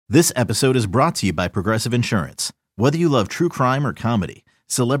This episode is brought to you by Progressive Insurance. Whether you love true crime or comedy,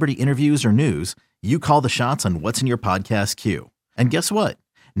 celebrity interviews or news, you call the shots on what's in your podcast queue. And guess what?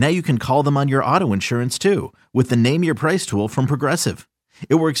 Now you can call them on your auto insurance too with the Name Your Price tool from Progressive.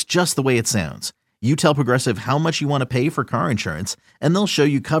 It works just the way it sounds. You tell Progressive how much you want to pay for car insurance, and they'll show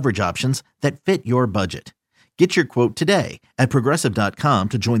you coverage options that fit your budget. Get your quote today at Progressive.com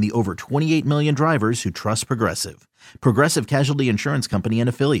to join the over 28 million drivers who trust Progressive. Progressive Casualty Insurance Company and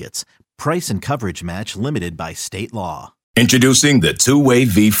Affiliates. Price and coverage match limited by state law. Introducing the Two-Way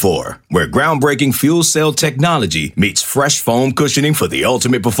V4, where groundbreaking fuel cell technology meets fresh foam cushioning for the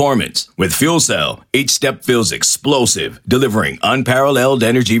ultimate performance. With fuel cell, each step feels explosive, delivering unparalleled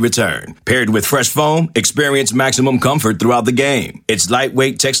energy return. Paired with fresh foam, experience maximum comfort throughout the game. Its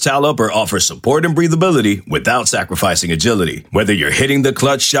lightweight textile upper offers support and breathability without sacrificing agility. Whether you're hitting the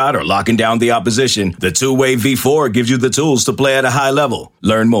clutch shot or locking down the opposition, the Two-Way V4 gives you the tools to play at a high level.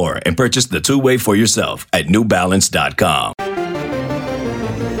 Learn more and purchase the Two-Way for yourself at NewBalance.com.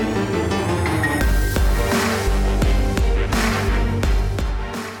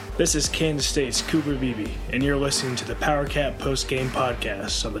 This is Kansas State's Cooper Beebe, and you're listening to the PowerCat Post-Game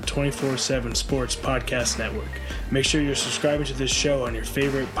Podcast on the 24/7 Sports Podcast Network. Make sure you're subscribing to this show on your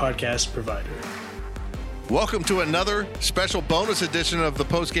favorite podcast provider. Welcome to another special bonus edition of the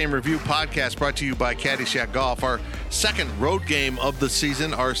Post-Game Review Podcast brought to you by Caddyshack Golf, our second road game of the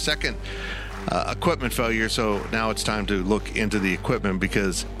season, our second equipment failure. So now it's time to look into the equipment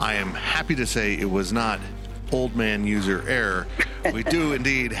because I am happy to say it was not old man user error. We do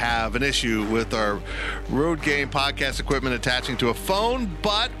indeed have an issue with our road game podcast equipment attaching to a phone,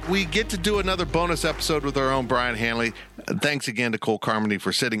 but we get to do another bonus episode with our own Brian Hanley. Thanks again to Cole Carmody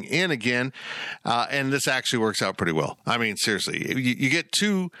for sitting in again. And this actually works out pretty well. I mean, seriously, you get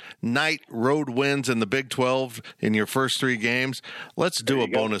 2 night road wins in the Big 12 in your first 3 games. Let's do a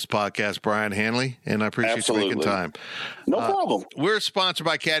bonus podcast, Brian Hanley, and I appreciate you making time. No problem. We're sponsored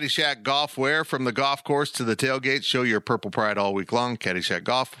by Caddyshack Golf Wear. From the golf course to the tailgate, show your purple pride all week long. Caddyshack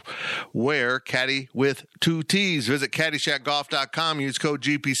Golf Wear, caddy with 2 T's. Visit caddyshackgolf.com. Use code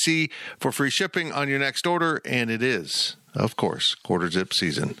GPC for free shipping on your next order, and it is, of course, quarter zip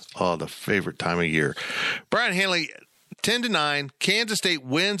season. Oh, the favorite time of year. Brian Hanley, 10-9, Kansas State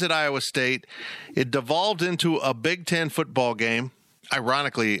wins at Iowa State. It devolved into a Big Ten football game.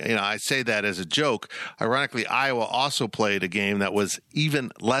 Ironically, I say that as a joke. Ironically, Iowa also played a game that was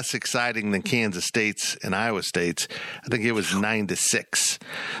even less exciting than Kansas State's and Iowa State's. I think it was 9-6.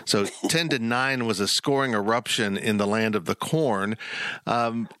 So 10-9 was a scoring eruption in the land of the corn.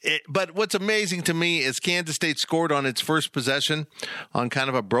 But what's amazing to me is Kansas State scored on its first possession on kind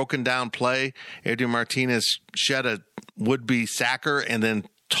of a broken down play. Adrian Martinez shed a would-be sacker and then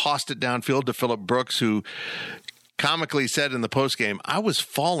tossed it downfield to Phillip Brooks, who comically said in the postgame, I was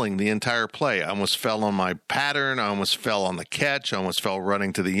falling the entire play. I almost fell on my pattern. I almost fell on the catch. I almost fell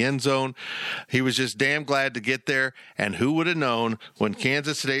running to the end zone. He was just damn glad to get there. And who would have known when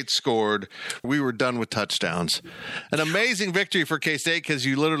Kansas State scored, we were done with touchdowns. An amazing victory for K-State because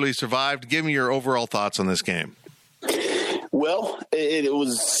you literally survived. Give me your overall thoughts on this game. Well, it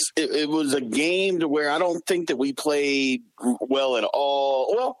was a game to where I don't think that we played well at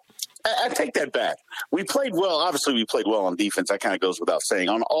all. Well, I take that back. We played well. Obviously, we played well on defense. That kind of goes without saying.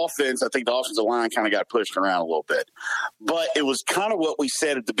 On offense, I think the offensive line kind of got pushed around a little bit. But it was kind of what we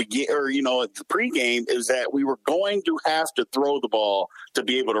said at the beginning, or, at the pregame, is that we were going to have to throw the ball to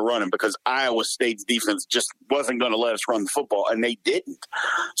be able to run it because Iowa State's defense just wasn't going to let us run the football, and they didn't.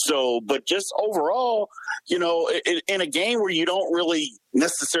 So, but just overall, in a game where you don't really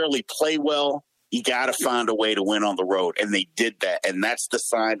necessarily play well, you got to find a way to win on the road. And they did that. And that's the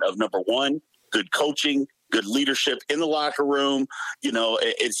sign of, number one, good coaching, good leadership in the locker room.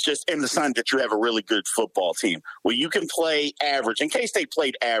 It's just in the sign that you have a really good football team where you can play average. And K-State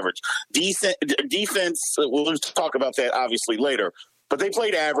played average. Decent defense, we'll talk about that obviously later. But they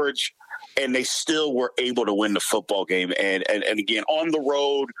played average, and they still were able to win the football game. And again, on the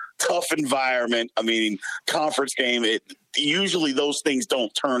road, tough environment. I mean, conference game, usually those things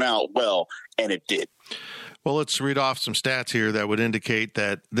don't turn out well, and it did. Well, let's read off some stats here that would indicate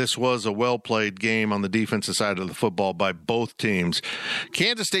that this was a well-played game on the defensive side of the football by both teams.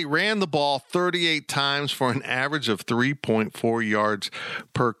 Kansas State ran the ball 38 times for an average of 3.4 yards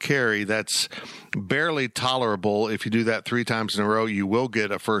per carry. That's barely tolerable. If you do that 3 times in a row, you will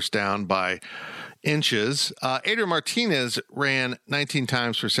get a first down by inches. Adrian Martinez ran 19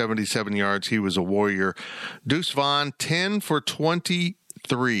 times for 77 yards. He was a warrior. Deuce Vaughn, 10 for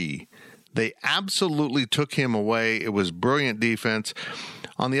 23. They absolutely took him away. It was brilliant defense.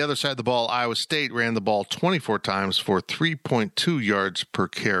 On the other side of the ball, Iowa State ran the ball 24 times for 3.2 yards per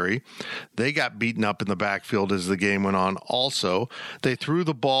carry. They got beaten up in the backfield as the game went on also. They threw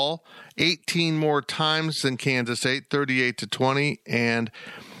the ball 18 more times than Kansas State, 38-20, and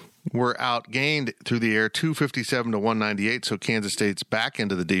were outgained through the air 257 to 198. So Kansas State's back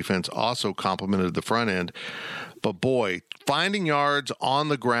end of the defense also complemented the front end. But boy, finding yards on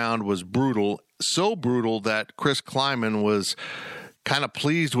the ground was brutal, so brutal that Chris Kleiman was kind of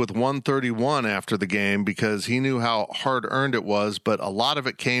pleased with 131 after the game because he knew how hard-earned it was, but a lot of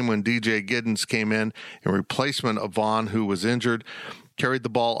it came when DJ Giddens came in replacement of Vaughn, who was injured. Carried the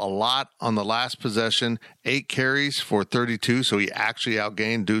ball a lot on the last possession, 8 carries for 32, so he actually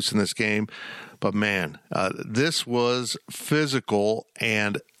outgained Deuce in this game. But man, this was physical,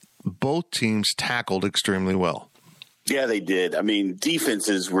 and both teams tackled extremely well. Yeah, they did. I mean,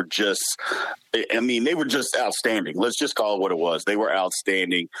 defenses were just outstanding. Let's just call it what it was. They were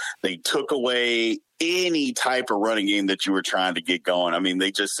outstanding. They took away any type of running game that you were trying to get going. I mean,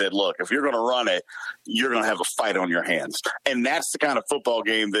 they just said, look, if you're going to run it, you're going to have a fight on your hands. And that's the kind of football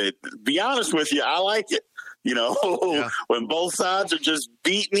game that, be honest with you, I like it. You know, yeah. When both sides are just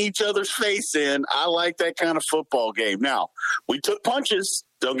beating each other's face in, I like that kind of football game. Now, we took punches.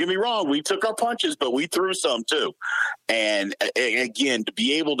 Don't get me wrong. We took our punches, but we threw some too. And again, to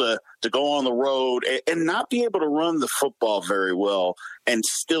be able to go on the road and not be able to run the football very well and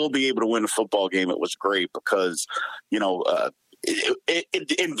still be able to win a football game, it was great because, you know,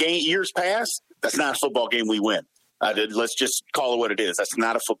 in years past, that's not a football game we win. Let's just call it what it is. That's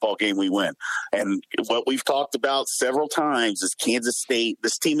not a football game we win. And what we've talked about several times is Kansas State.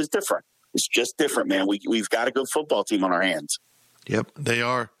 This team is different. It's just different, man. We've got a good football team on our hands. Yep, they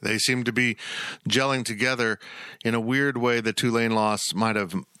are. They seem to be gelling together in a weird way. The Tulane loss might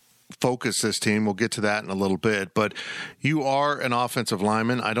have focused this team. We'll get to that in a little bit. But you are an offensive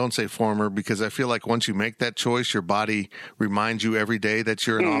lineman. I don't say former because I feel like once you make that choice, your body reminds you every day that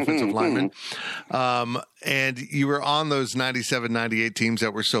you're an offensive lineman. And you were on those 97, 98 teams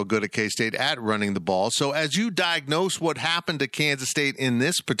that were so good at K-State at running the ball. So as you diagnose what happened to Kansas State in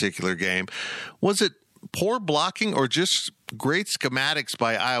this particular game, was it poor blocking or just great schematics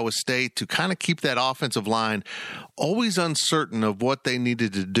by Iowa State to kind of keep that offensive line always uncertain of what they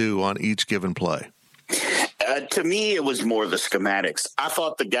needed to do on each given play? To me, it was more the schematics. I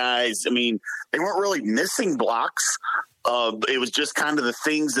thought the guys, I mean, they weren't really missing blocks. It was just kind of the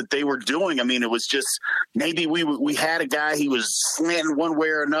things that they were doing. I mean, it was just maybe we had a guy, he was slanting one way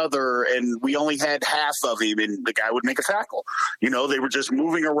or another, and we only had half of him, and the guy would make a tackle. You know, they were just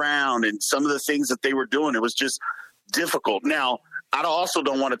moving around, and some of the things that they were doing, it was just difficult. Now, I also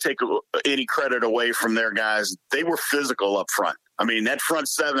don't want to take any credit away from their guys. They were physical up front. I mean, that front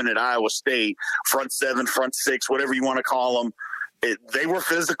seven at Iowa State, front seven, front six, whatever you want to call them, they were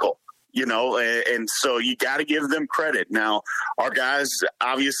physical. You know, and so you got to give them credit. Now, our guys,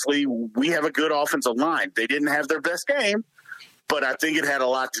 obviously, we have a good offensive line. They didn't have their best game, but I think it had a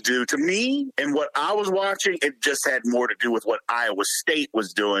lot to do, to me, and what I was watching, it just had more to do with what Iowa State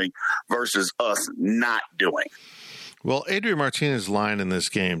was doing versus us not doing. Well, Adrian Martinez's line in this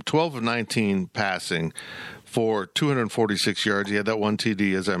game, 12 of 19 passing for 246 yards. He had that one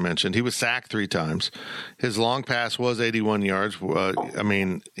TD, as I mentioned. He was sacked 3 times. His long pass was 81 yards. I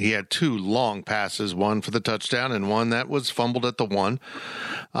mean, he had 2 long passes, one for the touchdown and one that was fumbled at the 1.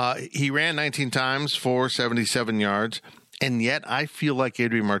 He ran 19 times for 77 yards. And yet I feel like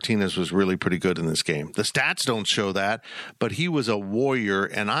Adrian Martinez was really pretty good in this game. The stats don't show that, but he was a warrior,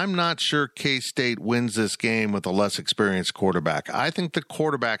 and I'm not sure K-State wins this game with a less experienced quarterback. I think the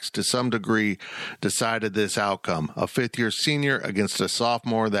quarterbacks, to some degree, decided this outcome. A fifth-year senior against a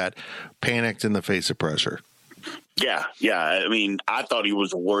sophomore that panicked in the face of pressure. Yeah. I mean, I thought he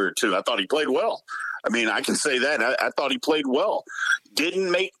was a warrior, too. I thought he played well. I mean, I can say that. I thought he played well.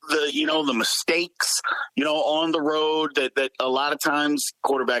 Didn't make the mistakes, on the road that a lot of times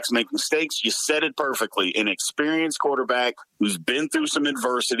quarterbacks make mistakes. You said it perfectly. An experienced quarterback who's been through some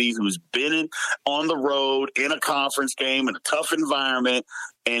adversity, who's been on the road in a conference game in a tough environment,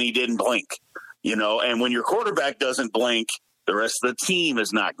 and he didn't blink, and when your quarterback doesn't blink, the rest of the team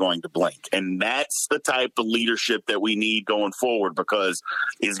is not going to blink. And that's the type of leadership that we need going forward because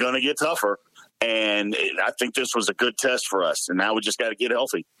it's going to get tougher. And I think this was a good test for us. And now we just got to get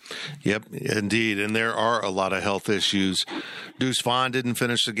healthy. Yep, indeed. And there are a lot of health issues. Deuce Vaughn didn't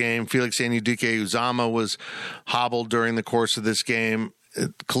finish the game. Felix Anudike-Uzomah was hobbled during the course of this game.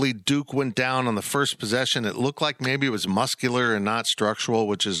 Khalid Duke went down on the first possession. It looked like maybe it was muscular and not structural,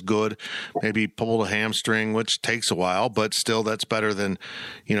 which is good. Maybe he pulled a hamstring, which takes a while, but still that's better than,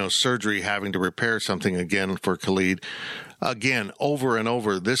 surgery, having to repair something again for Khalid. Again, over and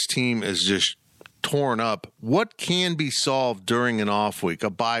over, this team is just torn up. What can be solved during an off week, a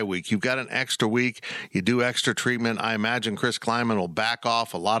bye week? You've got an extra week. You do extra treatment. I imagine Chris Kleiman will back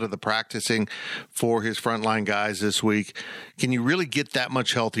off a lot of the practicing for his frontline guys this week. Can you really get that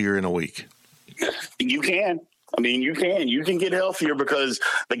much healthier in a week? You can. I mean, you can. You can get healthier because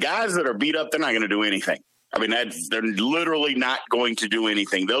the guys that are beat up, they're not going to do anything. I mean, they're literally not going to do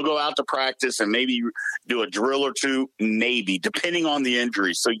anything. They'll go out to practice and maybe do a drill or two, maybe, depending on the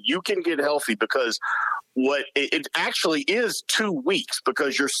injury. So you can get healthy because what it actually is 2 weeks,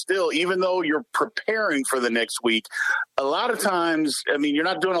 because you're still, even though you're preparing for the next week, a lot of times, I mean, you're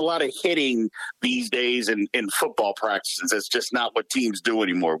not doing a lot of hitting these days in football practices. That's just not what teams do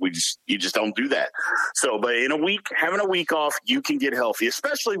anymore. You just don't do that. So, but in a week, having a week off, you can get healthy,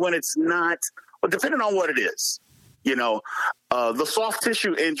 especially when it's not, but depending on what it is, the soft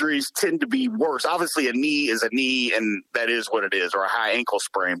tissue injuries tend to be worse. Obviously, a knee is a knee, and that is what it is, or a high ankle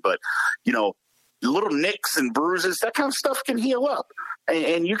sprain. But, little nicks and bruises, that kind of stuff can heal up,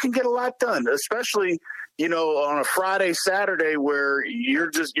 and you can get a lot done, especially, on a Friday, Saturday, where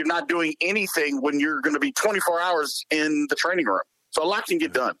you're not doing anything when you're going to be 24 hours in the training room. So a lot can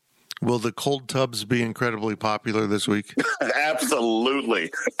get done. Will the cold tubs be incredibly popular this week?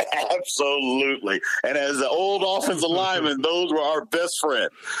 Absolutely. Absolutely. And as the old offensive linemen, those were our best friend.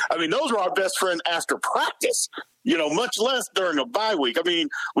 I mean, those were our best friend after practice, much less during a bye week. I mean,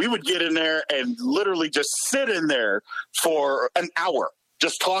 we would get in there and literally just sit in there for an hour,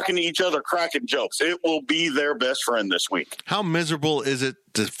 just talking to each other, cracking jokes. It will be their best friend this week. How miserable is it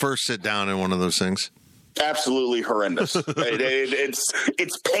to first sit down in one of those things? Absolutely horrendous.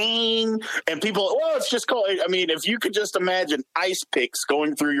 It's pain, and people, it's just called, I mean, if you could just imagine ice picks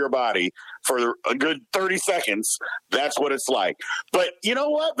going through your body for a good 30 seconds, that's what it's like. But you know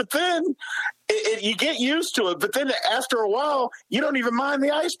what? But then you get used to it. But then after a while, you don't even mind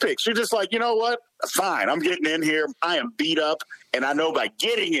the ice picks. You're just like, you know what? Fine. I'm getting in here. I am beat up. And I know by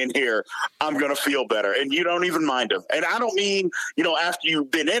getting in here, I'm going to feel better. And you don't even mind them. And I don't mean, after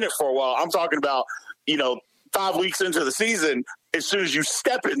you've been in it for a while, I'm talking about, 5 weeks into the season, as soon as you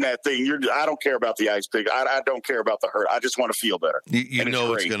step in that thing, I don't care about the ice pick. I don't care about the hurt. I just want to feel better. You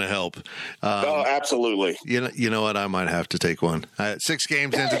know it's going to help. Absolutely. You know what? I might have to take one. 6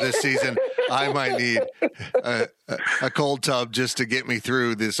 games into this season, I might need a cold tub just to get me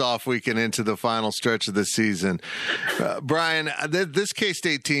through this off week and into the final stretch of the season. Brian, this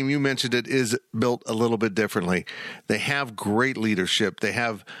K-State team, you mentioned it, is built a little bit differently. They have great leadership. They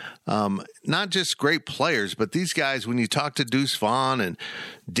have not just great players, but these guys, when you talk to Deuce Vaughn and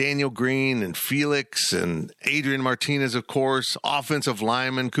Daniel Green and Felix and Adrian Martinez, of course, offensive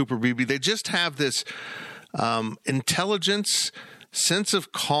lineman Cooper Beebe, they just have this intelligence, sense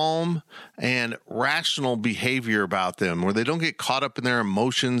of calm and rational behavior about them, where they don't get caught up in their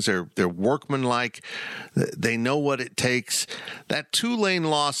emotions. They're workmanlike. They know what it takes. That Tulane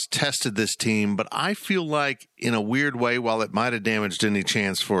loss tested this team, but I feel like in a weird way, while it might have damaged any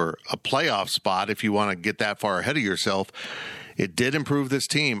chance for a playoff spot, if you want to get that far ahead of yourself, it did improve this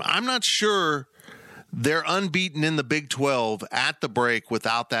team. I'm not sure they're unbeaten in the Big 12 at the break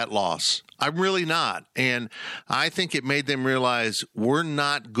without that loss. I'm really not. And I think it made them realize we're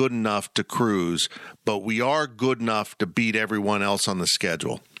not good enough to cruise, but we are good enough to beat everyone else on the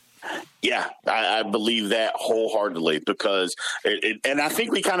schedule. Yeah, I believe that wholeheartedly because, and I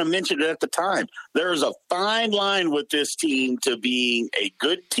think we kind of mentioned it at the time, there's a fine line with this team to being a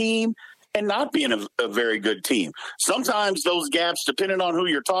good team and not being a very good team. Sometimes those gaps, depending on who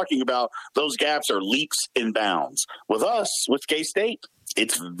you're talking about, those gaps are leaps and bounds. With us, with K-State,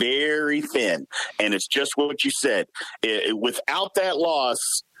 it's very thin. And it's just what you said. Without that loss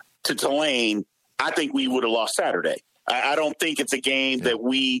to Tulane, I think we would have lost Saturday. I don't think it's a game that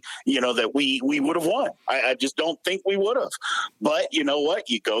we would have won. I just don't think we would have. But you know what?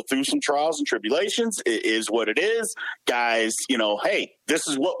 You go through some trials and tribulations. It is what it is. Guys, hey, this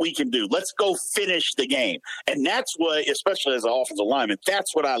is what we can do. Let's go finish the game. And that's what, especially as an offensive lineman,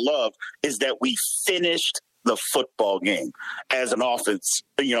 that's what I love is that we finished the football game as an offense,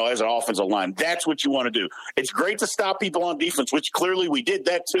 as an offensive line. That's what you want to do. It's great to stop people on defense, which clearly we did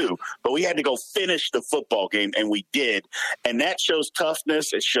that too, but we had to go finish the football game, and we did. And that shows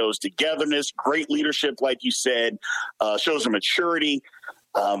toughness. It shows togetherness, great leadership, like you said, shows a maturity,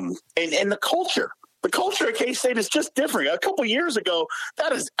 and the culture. The culture at K-State is just different. A couple years ago,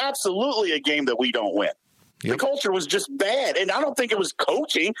 that is absolutely a game that we don't win. The culture was just bad. And I don't think it was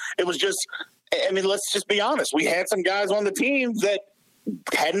coaching. It was just, I mean, let's just be honest. We had some guys on the team that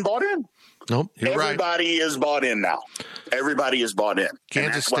hadn't bought in. Nope, you're right. Everybody is bought in now. Everybody is bought in.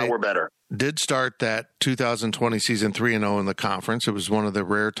 Kansas State, why we're better. Did start that 2020 season 3-0 in the conference. It was one of the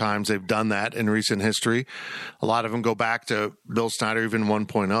rare times they've done that in recent history. A lot of them go back to Bill Snyder, even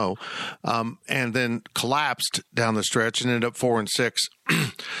 1.0, and then collapsed down the stretch and ended up 4-6.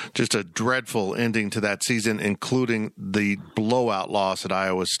 Just a dreadful ending to that season, including the blowout loss at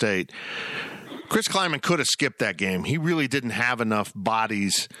Iowa State. Chris Klieman could have skipped that game. He really didn't have enough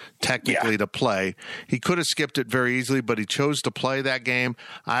bodies technically to play. He could have skipped it very easily, but he chose to play that game.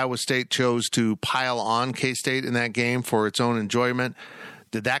 Iowa State chose to pile on K-State in that game for its own enjoyment.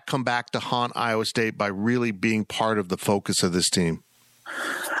 Did that come back to haunt Iowa State by really being part of the focus of this team?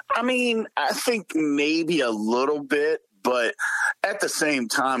 I mean, I think maybe a little bit, but at the same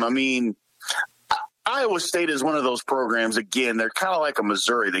time, I mean, Iowa State is one of those programs, again, they're kind of like a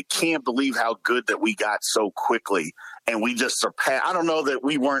Missouri. They can't believe how good that we got so quickly, and we just surpassed. I don't know that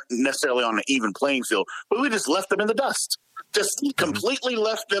we weren't necessarily on an even playing field, but we just left them in the dust. Just completely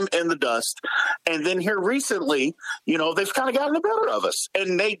left them in the dust. And then here recently, you know, they've kind of gotten the better of us,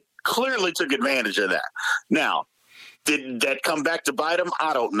 and they clearly took advantage of that. Now, did that come back to bite them?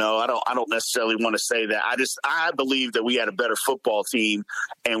 I don't know. I don't necessarily want to say that. I believe that we had a better football team,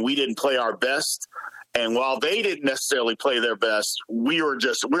 and we didn't play our best. And while they didn't necessarily play their best, we're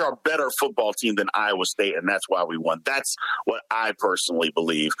a better football team than Iowa State, and that's why we won. That's what I personally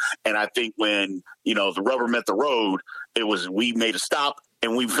believe. And I think when, you know, the rubber met the road, it was we made a stop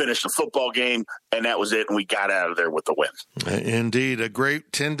and we finished the football game, and that was it, and we got out of there with the win. Indeed, a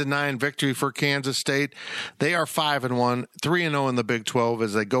great 10-9 victory for Kansas State. They are 5-1, 3-0 in the Big 12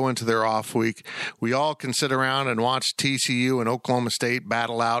 as they go into their off week. We all can sit around and watch TCU and Oklahoma State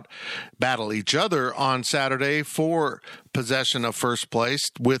battle each other on Saturday for possession of first place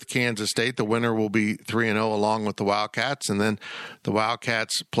with Kansas State. The winner will be 3-0 along with the Wildcats, and then the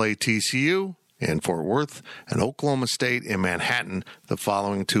Wildcats play TCU in Fort Worth and Oklahoma State in Manhattan the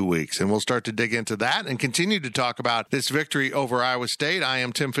following 2 weeks. And we'll start to dig into that and continue to talk about this victory over Iowa State. I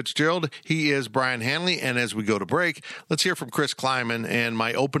am Tim Fitzgerald. He is Brian Hanley. And as we go to break, let's hear from Chris Klieman and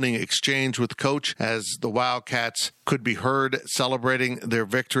my opening exchange with Coach as the Wildcats could be heard celebrating their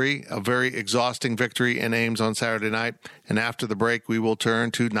victory, a very exhausting victory in Ames on Saturday night. And after the break, we will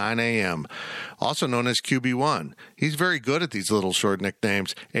turn to 9 a.m., also known as QB1. He's very good at these little short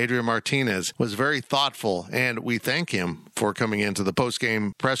nicknames. Adrian Martinez was very thoughtful, and we thank him for coming into the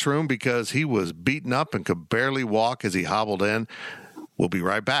postgame press room because he was beaten up and could barely walk as he hobbled in. We'll be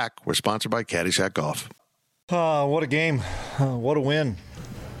right back. We're sponsored by Caddyshack Golf. What a game. What a win.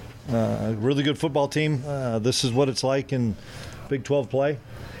 A really good football team. This is what it's like in Big 12 play.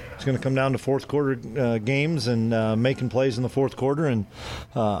 It's going to come down to fourth quarter games and making plays in the fourth quarter, and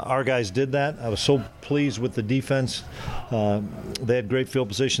our guys did that. I was so pleased with the defense. They had great field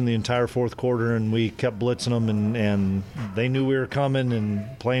position the entire fourth quarter, and we kept blitzing them, and they knew we were coming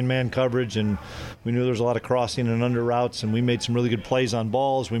and playing man coverage, and we knew there was a lot of crossing and under routes, and we made some really good plays on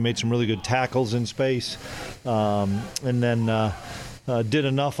balls. We made some really good tackles in space, and then did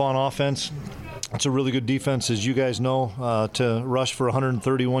enough on offense. It's a really good defense, as you guys know, to rush for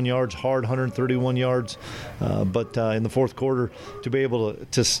 131 yards, hard 131 yards. But in the fourth quarter, to be able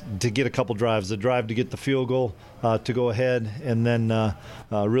to get a couple drives, the drive to get the field goal to go ahead, and then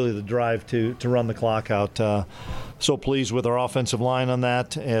really the drive to run the clock out. So pleased with our offensive line on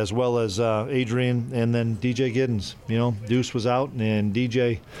that, as well as Adrian and then DJ Giddens. You know, Deuce was out, and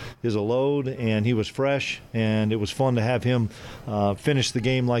DJ is a load, and he was fresh, and it was fun to have him finish the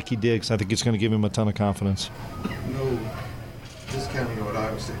game like he did, because I think it's going to give him a ton of confidence. No discounting of what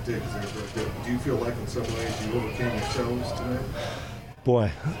Iowa State did, because they were very good. Do you feel like in some ways you overcame yourselves tonight?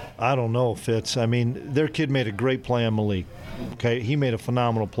 Boy, I don't know, Fitz. I mean, their kid made a great play on Malik. Okay, he made a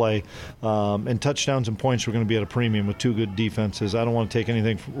phenomenal play, and touchdowns and points were going to be at a premium with two good defenses. I don't want to take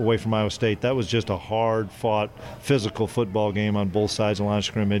anything away from Iowa State. That was just a hard-fought, physical football game on both sides of the line of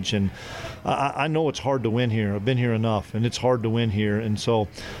scrimmage, and I know it's hard to win here. I've been here enough, and it's hard to win here, and so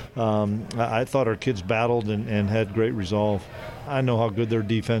I thought our kids battled and had great resolve. I know how good their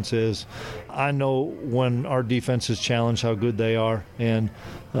defense is. I know when our defense is challenged how good they are, and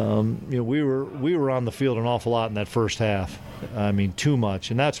we were on the field an awful lot in that first half. I mean, too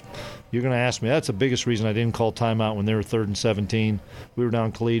much. And you're going to ask me, that's the biggest reason I didn't call timeout when they were 3rd and 17. We were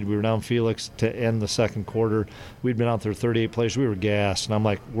down Khalid, we were down Felix to end the second quarter. We'd been out there 38 plays. We were gassed. And I'm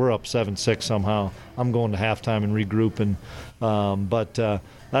like, we're up 7-6 somehow. I'm going to halftime and regrouping. But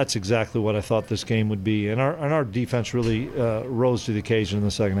that's exactly what I thought this game would be. And our defense really rose to the occasion in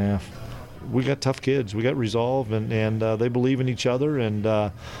the second half. we got tough kids. We got resolve, and they believe in each other, and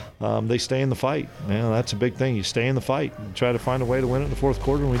they stay in the fight. Man, that's a big thing. You stay in the fight and try to find a way to win it in the fourth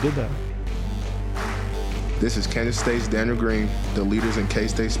quarter, and we did that. This is Kansas State's Daniel Green, the leaders in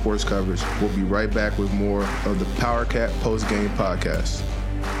K-State sports coverage. We'll be right back with more of the PowerCat Post-Game Podcast.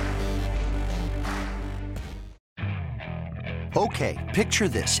 Okay, picture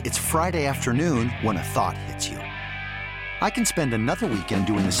this. It's Friday afternoon when a thought hits you. I can spend another weekend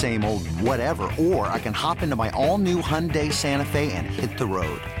doing the same old whatever, or I can hop into my all-new Hyundai Santa Fe and hit the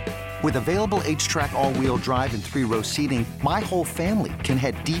road. With available H-Track all-wheel drive and 3-row seating, my whole family can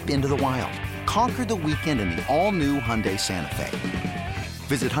head deep into the wild. Conquer the weekend in the all-new Hyundai Santa Fe.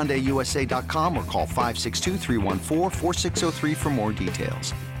 Visit HyundaiUSA.com or call 562-314-4603 for more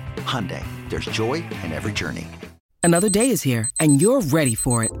details. Hyundai, there's joy in every journey. Another day is here, and you're ready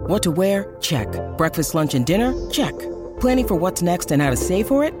for it. What to wear? Check. Breakfast, lunch, and dinner? Check. Planning for what's next and how to save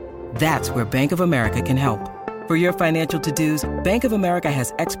for it? That's where Bank of America can help. For your financial to-dos, Bank of America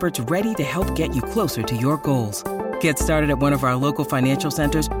has experts ready to help get you closer to your goals. Get started at one of our local financial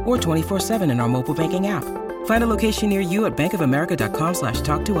centers or 24/7 in our mobile banking app. Find a location near you at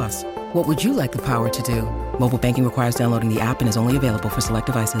bankofamerica.com/talktous. What would you like the power to do? Mobile banking requires downloading the app and is only available for select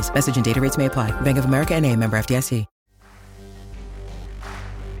devices. Message and data rates may apply. Bank of America NA, member FDIC.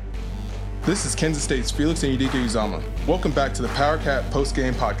 This is Kansas State's Felix Udike-Uzomah. Welcome back to the PowerCat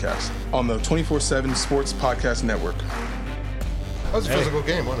Post-Game Podcast on the 24/7 Sports Podcast Network. That was a physical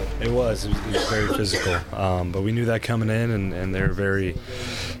game, wasn't it? It was very physical. But we knew that coming in, and they're very,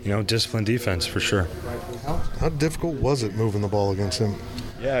 disciplined defense for sure. How difficult was it moving the ball against him?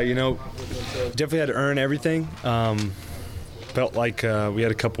 Yeah, definitely had to earn everything. Felt like we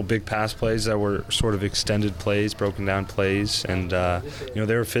had a couple big pass plays that were sort of extended plays, broken down plays, and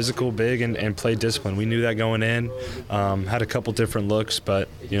they were physical, big, and played discipline. We knew that going in. Had a couple different looks, but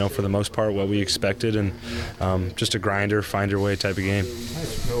for the most part, what we expected, and just a grinder, find your way type of game.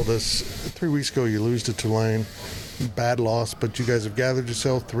 This 3 weeks ago, you lose to Tulane. Bad loss, but you guys have gathered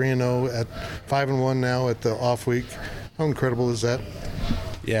yourself 3-0 at 5-1 now at the off week. How incredible is that?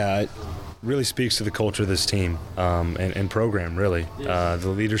 Yeah, it really speaks to the culture of this team and program, really. The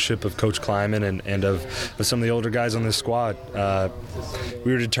leadership of Coach Kleiman and of some of the older guys on this squad.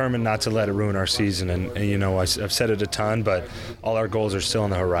 We were determined not to let it ruin our season. And I've said it a ton, but all our goals are still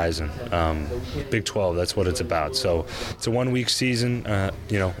on the horizon. Big 12, that's what it's about. So it's a 1 week season,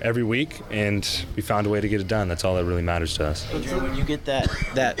 every week, and we found a way to get it done. That's all that really matters to us. When you get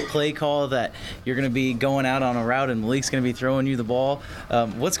that play call that you're going to be going out on a route and Malik's going to be throwing you the ball,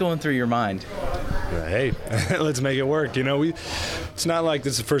 what's going through your mind? Hey, let's make it work. It's not like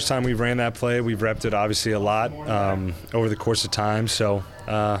this is the first time we've ran that play. We've repped it obviously a lot over the course of time. So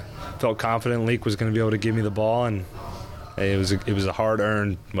felt confident Leak was going to be able to give me the ball, and it was a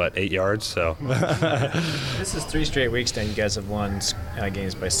hard-earned 8 yards. So this is 3 straight weeks now. You guys have won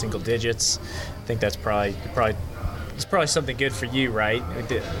games by single digits. I think that's probably something good for you, right?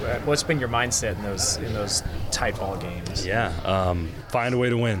 What's been your mindset in those tight ball games? Yeah, find a way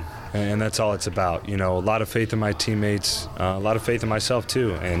to win. And that's all it's about. A lot of faith in my teammates, a lot of faith in myself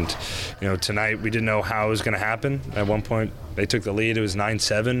too. And, tonight we didn't know how it was going to happen. At one point they took the lead. It was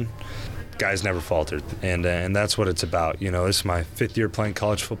 9-7. Guys never faltered. And that's what it's about. This is my 5th year playing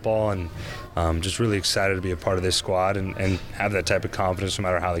college football, and just really excited to be a part of this squad and have that type of confidence no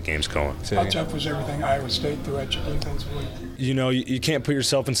matter how the game's going. How tough was everything Iowa State threw at you defensively? You can't put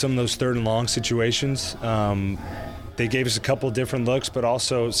yourself in some of those 3rd and long situations. They gave us a couple different looks, but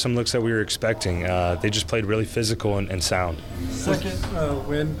also some looks that we were expecting. They just played really physical and sound. Second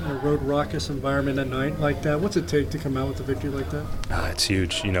win in a road raucous environment at night like that. What's it take to come out with a victory like that? It's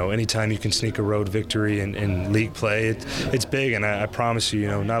huge. Anytime you can sneak a road victory in league play, it's big. And I promise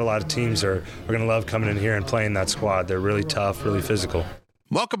you, not a lot of teams are going to love coming in here and playing that squad. They're really tough, really physical.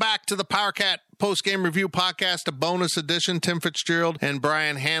 Welcome back to the PowerCat Post-Game Review Podcast, a bonus edition. Tim Fitzgerald and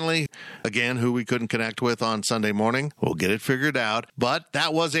Brian Hanley, again, who we couldn't connect with on Sunday morning. We'll get it figured out. But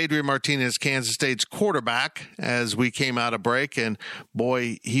that was Adrian Martinez, Kansas State's quarterback, as we came out of break. And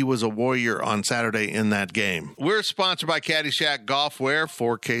boy, he was a warrior on Saturday in that game. We're sponsored by Caddyshack Golf Wear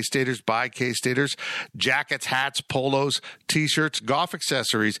for K-Staters by K-Staters. Jackets, hats, polos, T-shirts, golf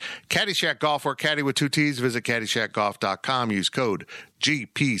accessories. Caddyshack Golf Wear, caddy with 2 T's. Visit caddyshackgolf.com. Use code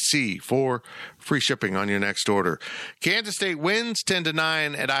GPC for free shipping on your next order. Kansas State wins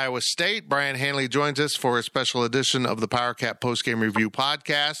 10-9 at Iowa State. Brian Hanley joins us for a special edition of the PowerCat Postgame Review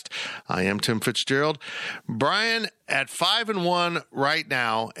Podcast. I am Tim Fitzgerald. Brian, at 5-1 right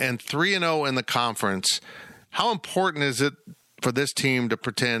now and 3-0 in the conference, how important is it for this team to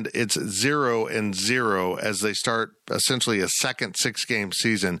pretend it's 0-0 as they start essentially a second 6-game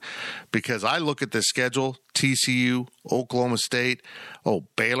season, because I look at this schedule, TCU, Oklahoma State,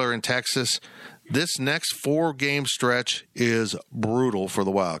 Baylor and Texas. This next 4-game stretch is brutal for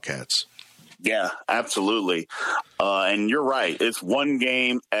the Wildcats. Yeah, absolutely. And you're right. It's one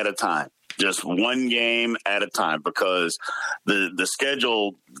game at a time. Just one game at a time, because the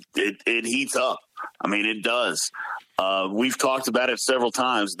schedule, it heats up. I mean, it does. We've talked about it several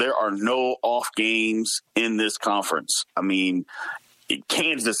times. There are no off games in this conference. I mean,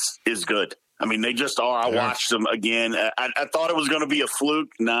 Kansas is good. I mean, they just are. I watched them again. I thought it was going to be a fluke.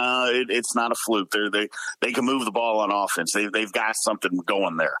 No, it's not a fluke. They can move the ball on offense. They've got something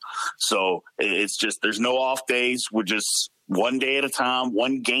going there. So it's just, there's no off days. We're just one day at a time,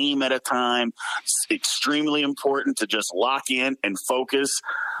 one game at a time. It's extremely important to just lock in and focus.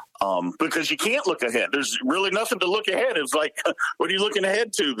 Because you can't look ahead. There's really nothing to look ahead. It's like, what are you looking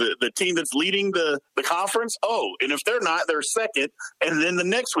ahead to? The team that's leading the conference? Oh, and if they're not, they're second. And then the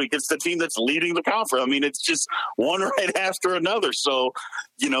next week, it's the team that's leading the conference. I mean, it's just one right after another. So,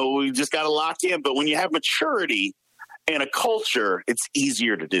 we just got to lock in. But when you have maturity and a culture, it's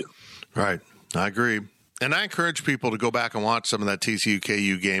easier to do. Right. I agree. And I encourage people to go back and watch some of that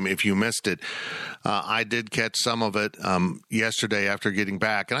TCU-KU game if you missed it. I did catch some of it yesterday after getting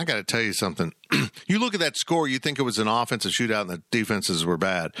back. And I got to tell you something. You look at that score, you think it was an offensive shootout and the defenses were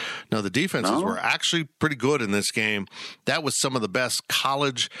bad. No, the defenses were actually pretty good in this game. That was some of the best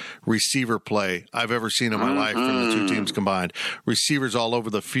college receiver play I've ever seen in my life from the two teams combined. Receivers all over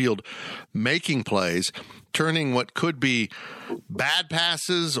the field making plays, turning what could be bad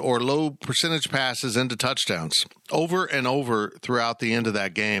passes or low percentage passes into touchdowns over and over throughout the end of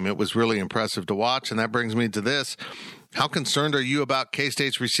that game. It was really impressive to watch. And that brings me to this. How concerned are you about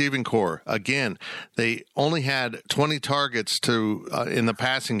K-State's receiving core? Again, they only had 20 targets in the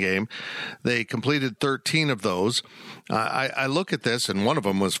passing game. They completed 13 of those. I look at this, and one of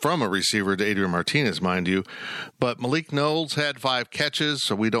them was from a receiver to Adrian Martinez, mind you. But Malik Knowles had 5 catches,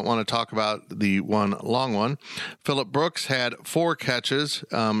 so we don't want to talk about the one long one. Phillip Brooks had 4 catches.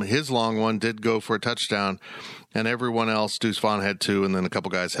 His long one did go for a touchdown. And everyone else, Deuce Vaughn had 2, and then a couple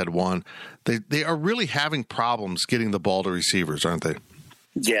guys had 1. They are really having problems getting the ball to receivers, aren't they?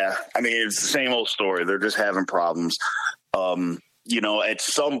 Yeah. I mean, it's the same old story. They're just having problems. At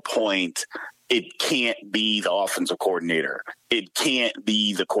some point, it can't be the offensive coordinator. It can't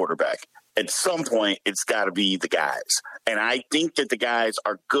be the quarterback. At some point, it's got to be the guys. And I think that the guys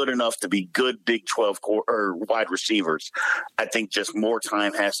are good enough to be good Big 12 or wide receivers. I think just more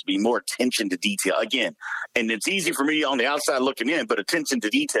time has to be, more attention to detail. Again, and it's easy for me on the outside looking in, but attention to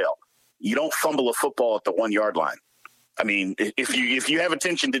detail. You don't fumble a football at the 1-yard line. I mean, if you have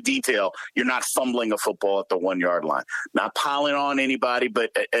attention to detail, you're not fumbling a football at the 1-yard line. Not piling on anybody,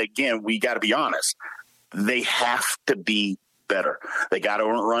 but again, we got to be honest. They have to be better. They got to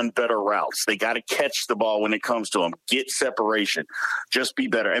run better routes. They got to catch the ball when it comes to them. Get separation. Just be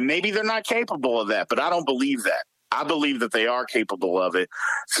better. And maybe they're not capable of that, but I don't believe that. I believe that they are capable of it.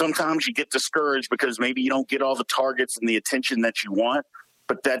 Sometimes you get discouraged because maybe you don't get all the targets and the attention that you want.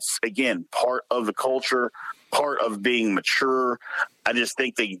 But that's, again, part of the culture, part of being mature. I just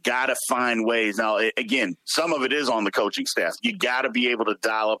think they got to find ways. Now, again, some of it is on the coaching staff. You got to be able to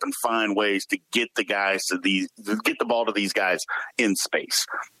dial up and find ways to get the ball to these guys in space.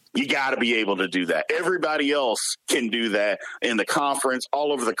 You got to be able to do that. Everybody else can do that in the conference,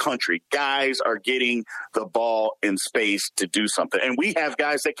 all over the country. Guys are getting the ball in space to do something. And we have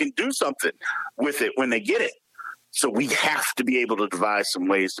guys that can do something with it when they get it. So we have to be able to devise some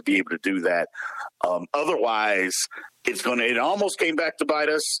ways to be able to do that. Otherwise, it almost came back to bite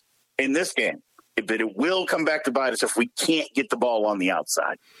us in this game. But it will come back to bite us if we can't get the ball on the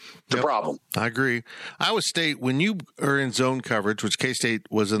outside. It's a problem. I agree. Iowa State, when you are in zone coverage, which K-State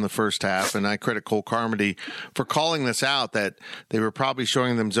was in the first half, and I credit Cole Carmody for calling this out, that they were probably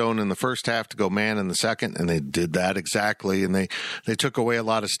showing them zone in the first half to go man in the second, and they did that exactly. And they took away a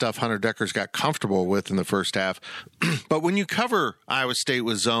lot of stuff Hunter Dekkers got comfortable with in the first half. But when you cover Iowa State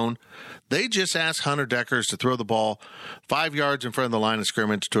with zone, they just asked Hunter Dekkers to throw the ball 5 yards in front of the line of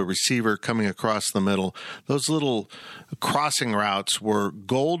scrimmage to a receiver coming across the middle. Those little crossing routes were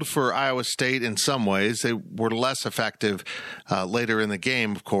gold for Iowa State in some ways. They were less effective later in the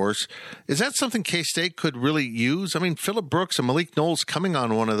game, of course. Is that something K-State could really use? I mean, Phillip Brooks and Malik Knowles coming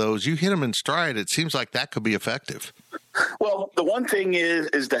on one of those, you hit them in stride. It seems like that could be effective. Well, the one thing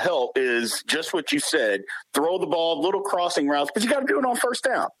is to help is just what you said. Throw the ball, little crossing routes, but you got to do it on first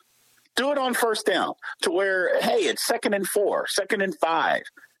down. Do it on first down to where, hey, it's 2nd and 4, 2nd and 5.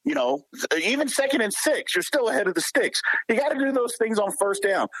 even 2nd and 6, you're still ahead of the sticks. You got to do those things on first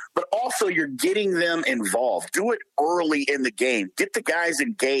down, but also you're getting them involved. Do it early in the game. Get the guys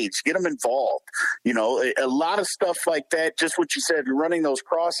engaged. Get them involved. A lot of stuff like that, just what you said, running those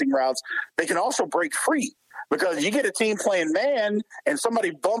crossing routes, they can also break free. Because you get a team playing man and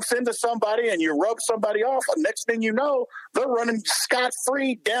somebody bumps into somebody and you rub somebody off, the next thing you know, they're running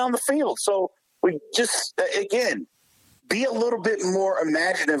scot-free down the field. So we just, again, be a little bit more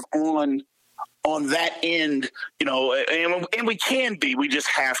imaginative on that end, and we can be. We just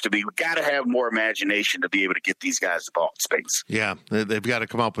have to be. We got to have more imagination to be able to get these guys the ball in space. Yeah, they've got to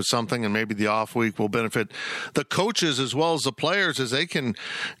come up with something, and maybe the off week will benefit the coaches as well as the players as they can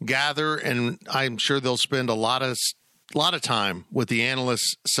gather, and I'm sure they'll spend a lot of time with the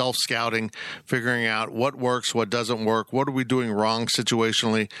analysts self-scouting, figuring out what works, what doesn't work, what are we doing wrong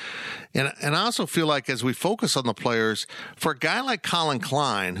situationally. And I also feel like as we focus on the players, for a guy like Colin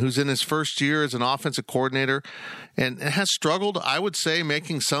Klein, who's in his first year as an offensive coordinator and has struggled, I would say,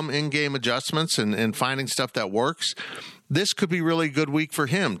 making some in-game adjustments and finding stuff that works, this could be really a good week for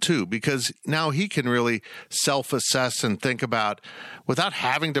him too, because now he can really self-assess and think about, without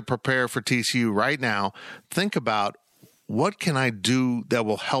having to prepare for TCU right now, think about, what can I do that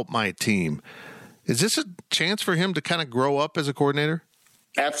will help my team? Is this a chance for him to kind of grow up as a coordinator?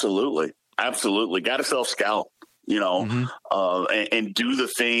 Absolutely. Got to self-scout, and do the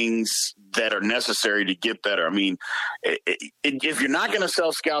things that are necessary to get better. I mean, if you're not going to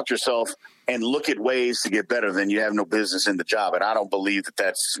self-scout yourself and look at ways to get better, then you have no business in the job. And I don't believe that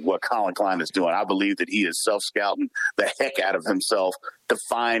that's what Colin Klein is doing. I believe that he is self-scouting the heck out of himself to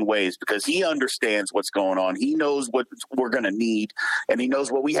find ways, because he understands what's going on. He knows what we're going to need, and he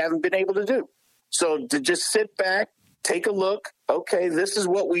knows what we haven't been able to do. So to just sit back, take a look, okay, this is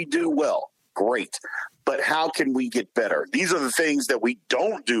what we do well. Great. But how can we get better? These are the things that we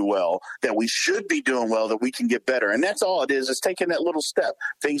don't do well, that we should be doing well, that we can get better. And that's all it is taking that little step.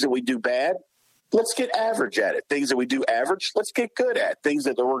 Things that we do bad, let's get average at it. Things that we do average, let's get good at. Things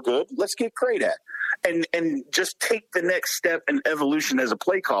that we're good, let's get great at. And just take the next step in evolution as a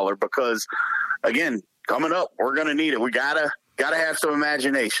play caller, because, again, coming up, we're going to need it. We gotta have some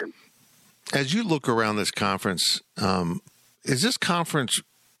imagination. As you look around this conference, is this conference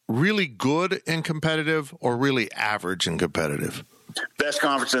really good and competitive or really average and competitive? Best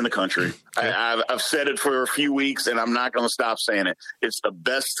conference in the country. Okay. I've said it for a few weeks, and I'm not going to stop saying it. It's the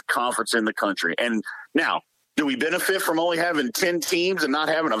best conference in the country. And now, do we benefit from only having 10 teams and not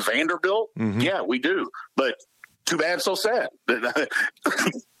having a Vanderbilt? Mm-hmm. Yeah, we do. But too bad, so sad. It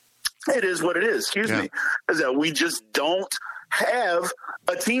is what it is. Excuse me. Is that we just don't have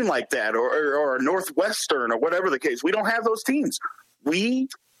a team like that, or a Northwestern, or whatever the case. We don't have those teams. We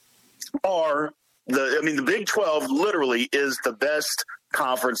are the Big 12 literally is the best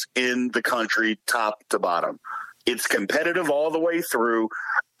conference in the country, top to bottom. It's competitive all the way through.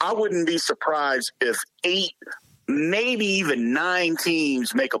 I wouldn't be surprised if 8, maybe even 9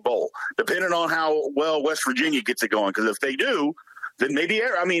 teams make a bowl, depending on how well West Virginia gets it going. Because if they do, then maybe,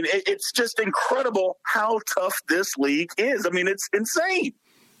 it's just incredible how tough this league is. It's insane.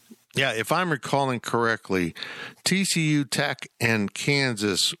 Yeah, if I'm recalling correctly, TCU, Tech, and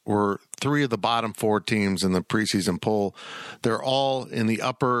Kansas were 3 of the bottom 4 teams in the preseason poll. They're all in the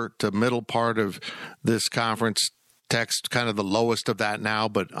upper to middle part of this conference. Tech's kind of the lowest of that now,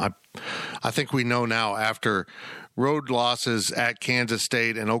 but I think we know now after road losses at Kansas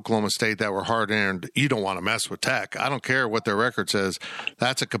State and Oklahoma State that were hard-earned, you don't want to mess with Tech. I don't care what their record says.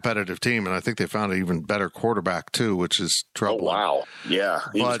 That's a competitive team, and I think they found an even better quarterback too, which is trouble. Oh, wow. Yeah,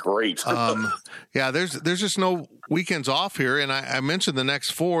 he's great. There's just no weekends off here, and I mentioned the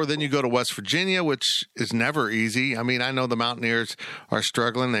next 4. Then you go to West Virginia, which is never easy. I know the Mountaineers are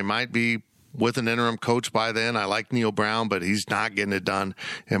struggling. They might be with an interim coach by then. I like Neil Brown, but he's not getting it done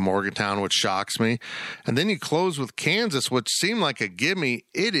in Morgantown, which shocks me. And then you close with Kansas, which seemed like a gimme.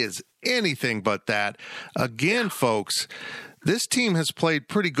 It is anything but that. Again, folks, this team has played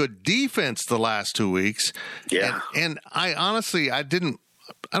pretty good defense the last 2 weeks. Yeah. And I honestly, I don't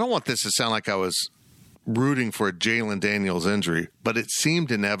want this to sound like I was rooting for a Jalen Daniels injury, but it seemed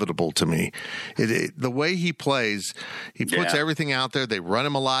inevitable to me. The way he plays, he puts everything out there. They run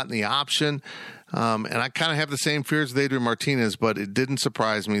him a lot in the option. And I kind of have the same fears as Adrian Martinez, but it didn't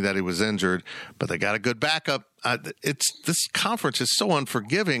surprise me that he was injured. But they got a good backup. This conference is so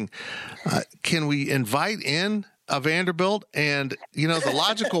unforgiving. Can we invite in a Vanderbilt? And, the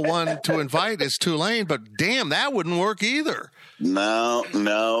logical one to invite is Tulane, but damn, that wouldn't work either. No.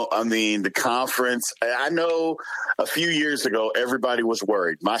 The conference, I know a few years ago, everybody was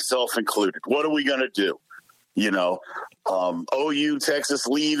worried, myself included. What are we going to do? OU, Texas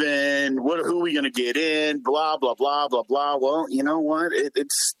leaving. Who are we going to get in? Blah, blah, blah, blah, blah. Well, you know what?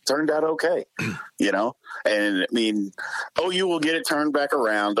 It's turned out okay, And, I mean, OU will get it turned back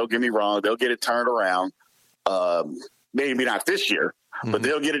around. Don't get me wrong. They'll get it turned around. Maybe not this year, but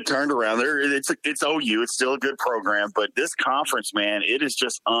they'll get it turned around. It's OU. It's still a good program. But this conference, man, it is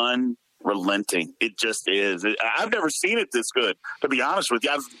just unrelenting. It just is. I've never seen it this good, to be honest with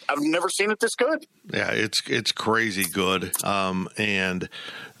you. I've never seen it this good. Yeah, it's crazy good. And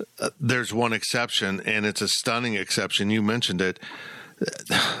there's one exception, and it's a stunning exception. You mentioned it.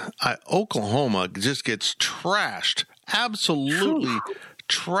 Oklahoma just gets trashed, absolutely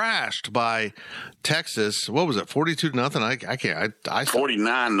trashed by Texas. What was it? 42-0. I can't. I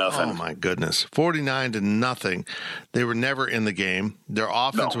 49-0. Oh my goodness, 49-0. They were never in the game. Their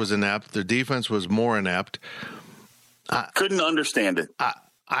offense was inept. Their defense was more inept. Couldn't understand it.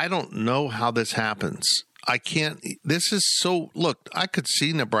 I don't know how this happens. I can't. This is so. Look, I could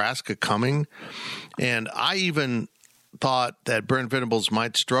see Nebraska coming, and I even thought that Brent Venables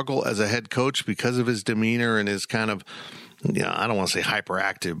might struggle as a head coach because of his demeanor and his kind of, I don't want to say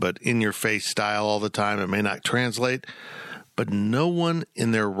hyperactive, but in-your-face style all the time. It may not translate. But no one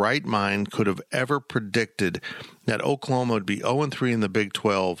in their right mind could have ever predicted that Oklahoma would be 0-3 in the Big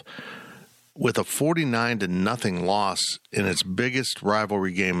 12 with a 49-0 loss in its biggest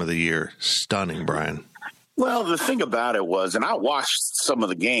rivalry game of the year. Stunning, Brian. Well, the thing about it was, and I watched some of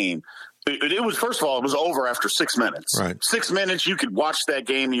the game, it was, first of all, it was over after 6 minutes. Right. 6 minutes, you could watch that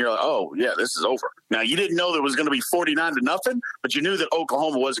game and you're like, oh, yeah, this is over. Now, you didn't know there was going to be 49-0, but you knew that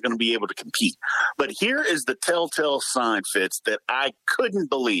Oklahoma wasn't going to be able to compete. But here is the telltale sign, Fitz, that I couldn't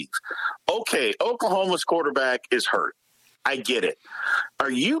believe. Okay, Oklahoma's quarterback is hurt. I get it.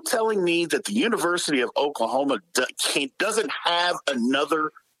 Are you telling me that the University of Oklahoma doesn't have another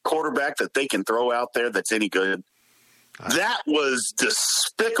quarterback that they can throw out there that's any good? That was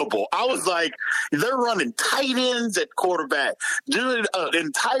despicable. I was like, they're running tight ends at quarterback, doing an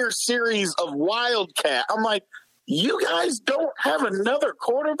entire series of Wildcat. I'm like, you guys don't have another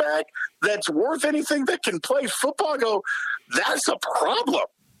quarterback that's worth anything that can play football? I go, that's a problem.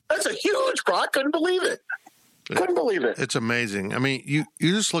 That's a huge problem. I couldn't believe it. Couldn't believe it. It's amazing. I mean, you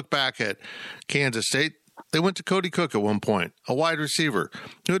just look back at Kansas State. They went to Cody Cook at one point, a wide receiver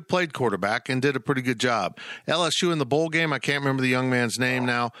who had played quarterback and did a pretty good job. LSU in the bowl game, I can't remember the young man's name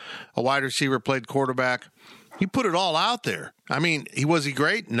now, a wide receiver played quarterback. He put it all out there. I mean, was he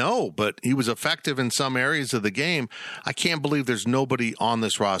great? No, but he was effective in some areas of the game. I can't believe there's nobody on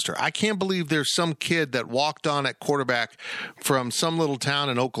this roster. I can't believe there's some kid that walked on at quarterback from some little town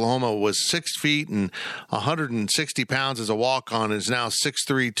in Oklahoma, was 6 feet and 160 pounds as a walk-on, is now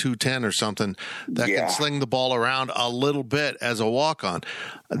 6'3", 210 or something, that can sling the ball around a little bit as a walk-on.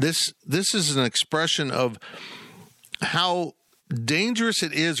 This is an expression of how dangerous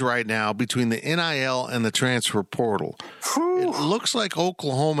it is right now between the NIL and the transfer portal. It looks like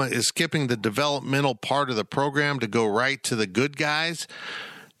Oklahoma is skipping the developmental part of the program to go right to the good guys,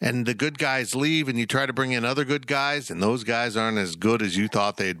 and the good guys leave, and you try to bring in other good guys, and those guys aren't as good as you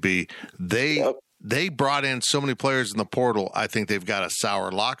thought they'd be. They brought in so many players in the portal. I think they've got a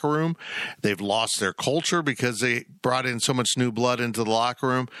sour locker room. They've lost their culture because they brought in so much new blood into the locker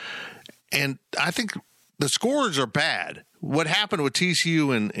room. And I think the scores are bad. What happened with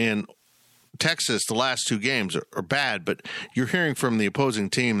TCU and Texas the last two games are bad, but you're hearing from the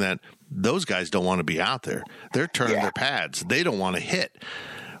opposing team that those guys don't want to be out there. They're turning their pads. They don't want to hit.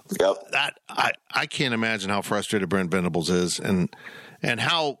 That I can't imagine how frustrated Brent Venables is and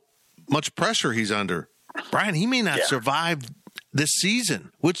how much pressure he's under. Brian, he may not survive this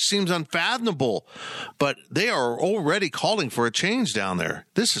season, which seems unfathomable, but they are already calling for a change down there.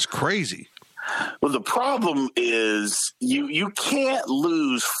 This is crazy. Well, the problem is you can't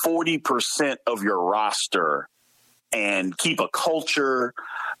lose 40% of your roster and keep a culture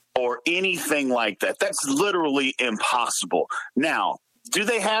or anything like that. That's literally impossible. Now, do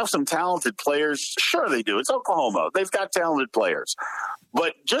they have some talented players? Sure they do. It's Oklahoma. They've got talented players.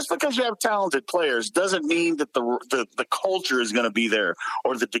 But just because you have talented players doesn't mean that the culture is going to be there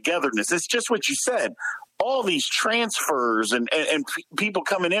or the togetherness. It's just what you said. All these transfers and people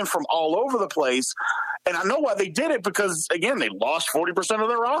coming in from all over the place. And I know why they did it because, again, they lost 40% of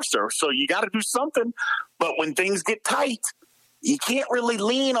their roster. So you got to do something. But when things get tight, you can't really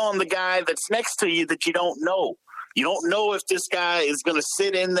lean on the guy that's next to you that you don't know. You don't know if this guy is going to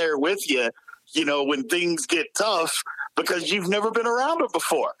sit in there with you, when things get tough because you've never been around him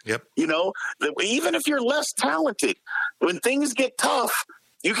before. Yep. Even if you're less talented, when things get tough,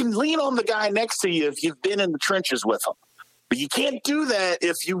 you can lean on the guy next to you if you've been in the trenches with him. But you can't do that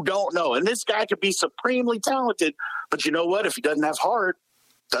if you don't know. And this guy could be supremely talented, but you know what? If he doesn't have heart,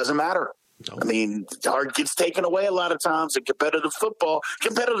 doesn't matter. I mean, heart gets taken away a lot of times in competitive football,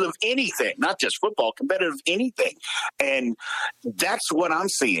 competitive anything, not just football, competitive anything. And that's what I'm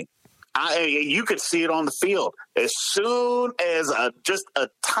seeing. You could see it on the field. As soon as just a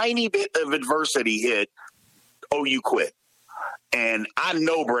tiny bit of adversity hit, OU quit. And I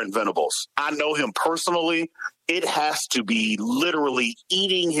know Brent Venables. I know him personally. It has to be literally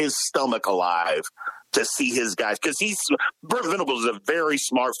eating his stomach alive to see his guys. Because Brent Venables is a very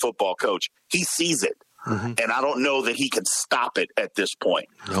smart football coach. He sees it. Mm-hmm. And I don't know that he can stop it at this point.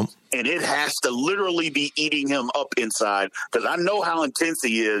 Nope. And it has to literally be eating him up inside, because I know how intense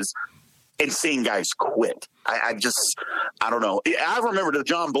he is in seeing guys quit. I don't know. I remember the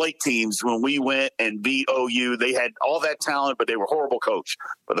John Blake teams when we went and beat OU. They had all that talent, but they were horrible coach.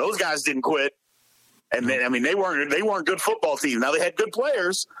 But those guys didn't quit. And then, they weren't good football teams. Now, they had good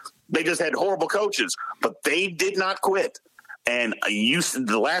players. They just had horrible coaches. But they did not quit. And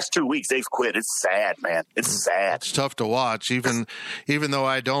the last 2 weeks, they've quit. It's sad, man. It's sad. It's tough to watch, even though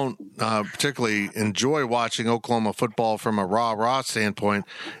I don't particularly enjoy watching Oklahoma football from a raw standpoint.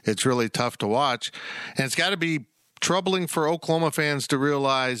 It's really tough to watch. And it's got to be troubling for Oklahoma fans to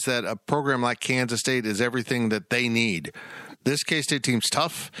realize that a program like Kansas State is everything that they need. This K-State team's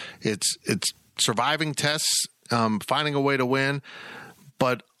tough. It's surviving tests, finding a way to win.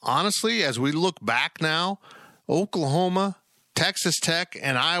 But honestly, as we look back now, Oklahoma, Texas Tech,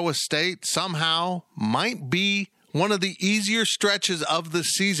 and Iowa State somehow might be one of the easier stretches of the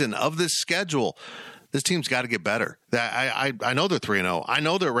season, of this schedule. This team's got to get better. I know they're 3-0. I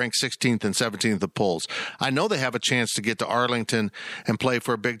know they're ranked 16th and 17th of the polls. I know they have a chance to get to Arlington and play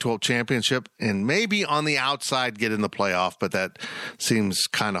for a Big 12 championship and maybe on the outside get in the playoff, but that seems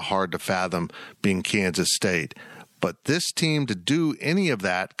kind of hard to fathom being Kansas State. But this team, to do any of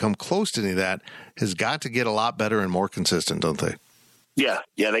that, come close to any of that, has got to get a lot better and more consistent, don't they? Yeah,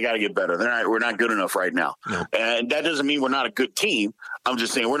 they got to get better. We're not good enough right now. No. And that doesn't mean we're not a good team. I'm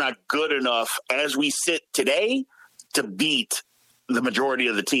just saying we're not good enough as we sit today to beat the majority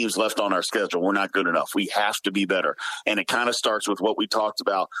of the teams left on our schedule. We're not good enough. We have to be better. And it kind of starts with what we talked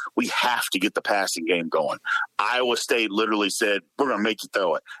about. We have to get the passing game going. Iowa State literally said, we're going to make you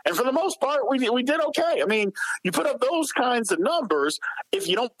throw it. And for the most part, we did okay. I mean, you put up those kinds of numbers. If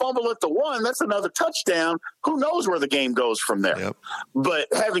you don't fumble at the one, that's another touchdown. Who knows where the game goes from there? Yep. But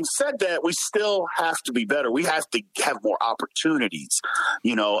having said that, we still have to be better. We have to have more opportunities,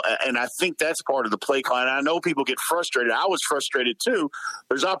 and I think that's part of the play call. And I know people get frustrated. I was frustrated too.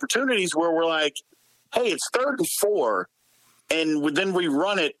 There's opportunities where we're like, hey, it's 3rd and 4, and then we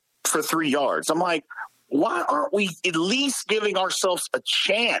run it for 3 yards. I'm like, why aren't we at least giving ourselves a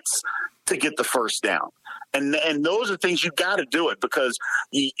chance to get the first down? And those are things you got to do it, because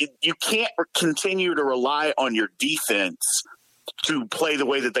you can't continue to rely on your defense to play the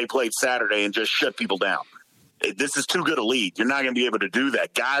way that they played Saturday and just shut people down. This is too good a lead. You're not going to be able to do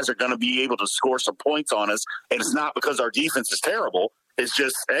that. Guys are going to be able to score some points on us, and it's not because our defense is terrible. It's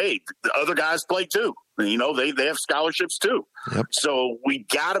just, hey, the other guys play too. They have scholarships too. Yep. So we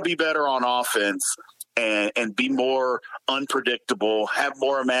got to be better on offense and be more unpredictable, have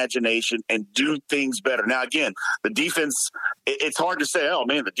more imagination, and do things better. Now, again, the defense, it's hard to say, oh,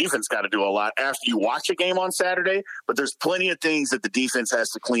 man, the defense got to do a lot after you watch a game on Saturday, but there's plenty of things that the defense has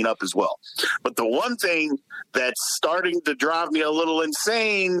to clean up as well. But the one thing that's starting to drive me a little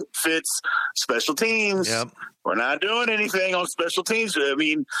insane, Fitz, special teams. Yep. We're not doing anything on special teams. I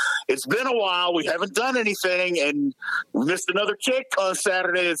mean, it's been a while. We haven't done anything, and we missed another kick on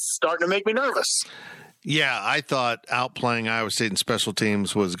Saturday. It's starting to make me nervous. Yeah, I thought outplaying Iowa State in special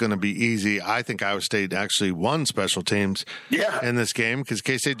teams was going to be easy. I think Iowa State actually won special teams in this game because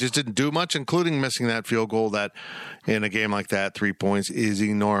K-State just didn't do much, including missing that field goal that in a game like that, 3 points is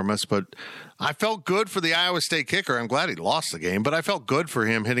enormous. But I felt good for the Iowa State kicker. I'm glad he lost the game, but I felt good for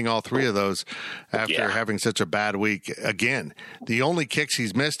him hitting all 3 of those after having such a bad week. Again, the only kicks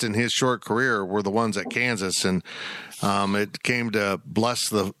he's missed in his short career were the ones at Kansas, and it came to bless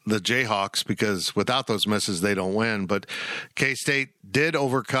the Jayhawks because without those misses, they don't win. But K-State did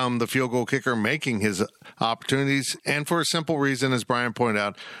overcome the field goal kicker, making his opportunities, and for a simple reason, as Brian pointed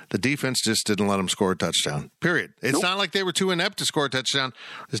out, the defense just didn't let him score a touchdown, period. It's not like they were too inept to score a touchdown.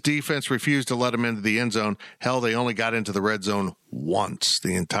 This defense refused to let him into the end zone. Hell, they only got into the red zone once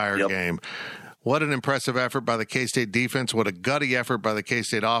the entire game. What an impressive effort by the K-State defense. What a gutty effort by the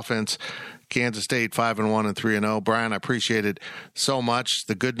K-State offense. Kansas State 5-1 and 3-0. Brian, I appreciate it so much.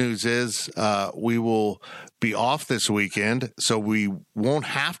 The good news is we will be off this weekend, so we won't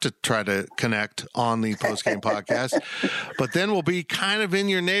have to try to connect on the post-game podcast. But then we'll be kind of in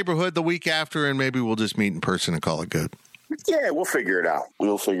your neighborhood the week after, and maybe we'll just meet in person and call it good. Yeah, we'll figure it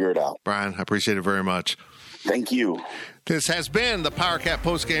out. Brian, I appreciate it very much. Thank you. This has been the PowerCat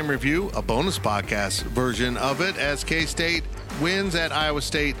Post-Game Review, a bonus podcast version of it, as K-State wins at Iowa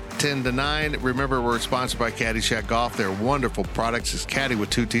State 10-9. Remember, we're sponsored by Caddyshack Golf. Their wonderful products is Caddy with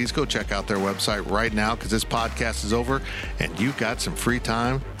 2 T's. Go check out their website right now because this podcast is over and you've got some free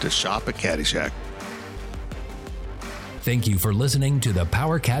time to shop at Caddyshack. Thank you for listening to the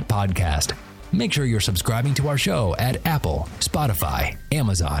PowerCat Podcast. Make sure you're subscribing to our show at Apple, Spotify,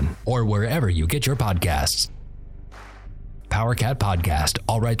 Amazon, or wherever you get your podcasts. PowerCat Podcast.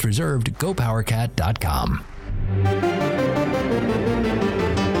 All rights reserved. GoPowerCat.com.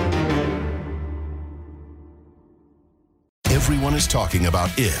 Everyone is talking about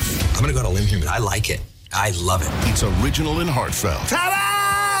If. I'm going to go on a limb here, but I like it. I love it. It's original and heartfelt.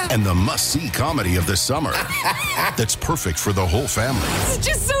 Ta-da! And the must-see comedy of the summer. That's perfect for the whole family. This is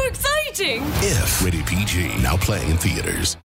just so exciting. If. Rated PG. Now playing in theaters.